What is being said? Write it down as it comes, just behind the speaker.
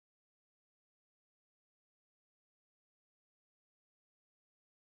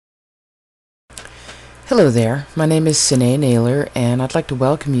Hello there, my name is Sine Naylor and I'd like to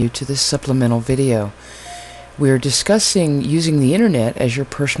welcome you to this supplemental video. We're discussing using the internet as your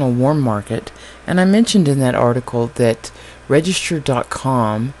personal warm market, and I mentioned in that article that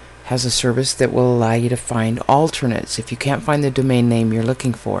register.com has a service that will allow you to find alternates if you can't find the domain name you're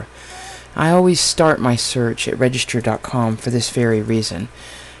looking for. I always start my search at register.com for this very reason.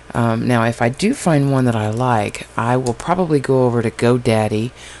 Now, if I do find one that I like, I will probably go over to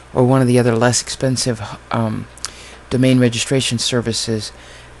GoDaddy or one of the other less expensive domain registration services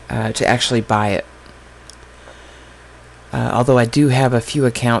to actually buy it. Although I do have a few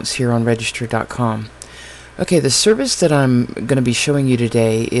accounts here on register.com. Okay, the service that I'm going to be showing you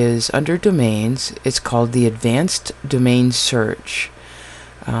today is under domains. It's called the Advanced Domain Search.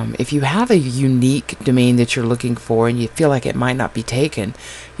 If you have a unique domain that you're looking for and you feel like it might not be taken,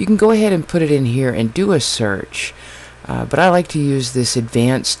 you can go ahead and put it in here and do a search. But I like to use this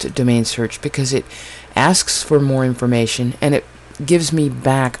advanced domain search because it asks for more information and it gives me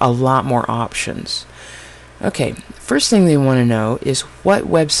back a lot more options. Okay, first thing they want to know is what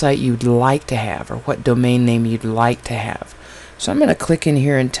website you'd like to have or what domain name you'd like to have. So I'm going to click in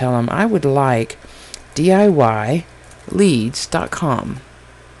here and tell them I would like DIYleads.com.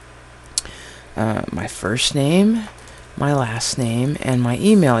 My first name, my last name, and my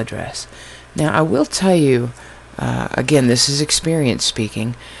email address. Now I will tell you, again, this is experience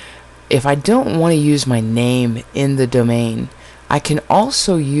speaking, if I don't want to use my name in the domain, I can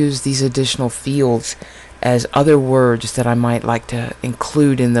also use these additional fields as other words that I might like to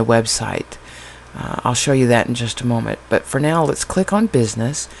include in the website. I'll show you that in just a moment, but for now let's click on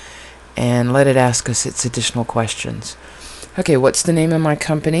business and let it ask us its additional questions. Okay, what's the name of my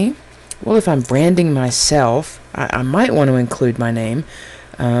company? Well, if I'm branding myself, I might want to include my name,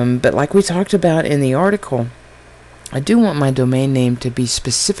 but like we talked about in the article, I do want my domain name to be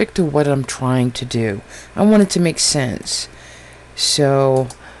specific to what I'm trying to do. I want it to make sense. So,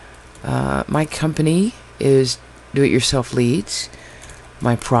 my company is Do-It-Yourself Leads.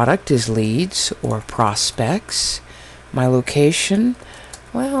 My product is leads or prospects. My location,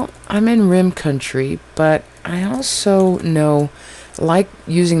 well, I'm in Rim Country, but I also like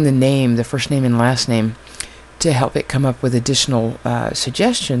using the name, the first name and last name, to help it come up with additional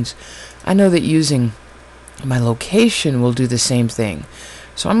suggestions. I know that using my location will do the same thing.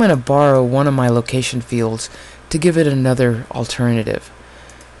 So I'm going to borrow one of my location fields to give it another alternative.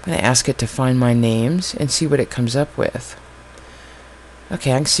 I'm going to ask it to find my names and see what it comes up with.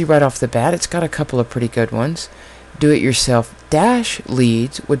 Okay, I can see right off the bat it's got a couple of pretty good ones.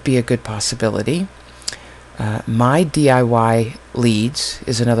 Do-It-Yourself-Leads would be a good possibility. My DIY Leads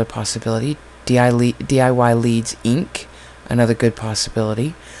is another possibility. DIY Leads Inc., another good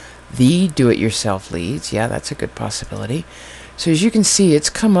possibility. The Do-It-Yourself Leads, yeah, that's a good possibility. So as you can see, it's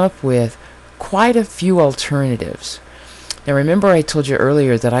come up with quite a few alternatives. Now remember I told you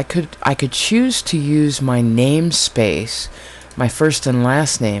earlier that I could choose to use my namespace, my first and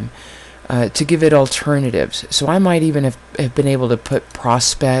last name, to give it alternatives. So I might even have been able to put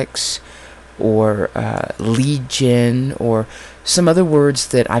prospects or lead gen or some other words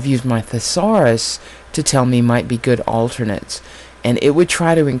that I've used my thesaurus to tell me might be good alternates. And it would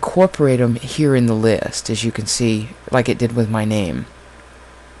try to incorporate them here in the list, as you can see, like it did with my name.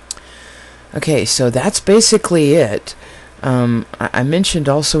 Okay, so that's basically it. I mentioned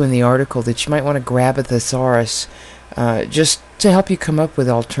also in the article that you might want to grab a thesaurus just to help you come up with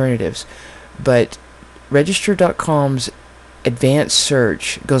alternatives. But register.com's advanced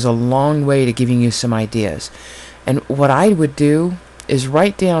search goes a long way to giving you some ideas. And what I would do is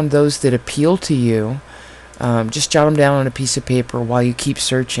write down those that appeal to you. Just jot them down on a piece of paper while you keep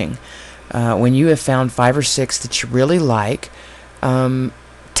searching. When you have found 5 or 6 that you really like,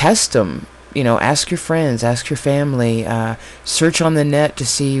 test them. You know, ask your friends, ask your family, search on the net to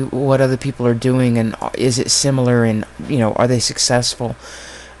see what other people are doing and is it similar and, you know, are they successful.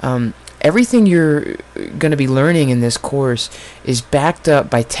 Everything you're going to be learning in this course is backed up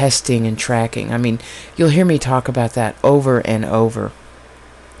by testing and tracking. I mean, you'll hear me talk about that over and over.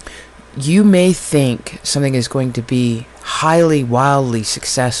 You may think something is going to be highly, wildly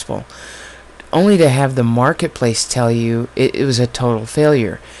successful, only to have the marketplace tell you it was a total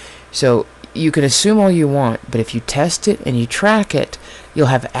failure. So you can assume all you want, but if you test it and you track it, you'll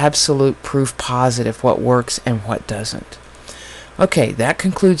have absolute proof positive what works and what doesn't. Okay, that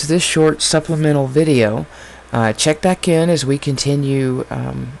concludes this short supplemental video. Check back in as we continue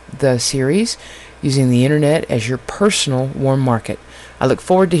the series using the internet as your personal warm market. I look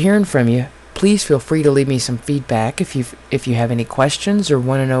forward to hearing from you. Please feel free to leave me some feedback if you have any questions or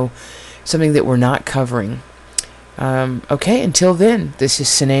want to know something that we're not covering. Okay, until then, this is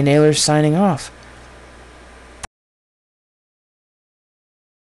Sine Naylor signing off.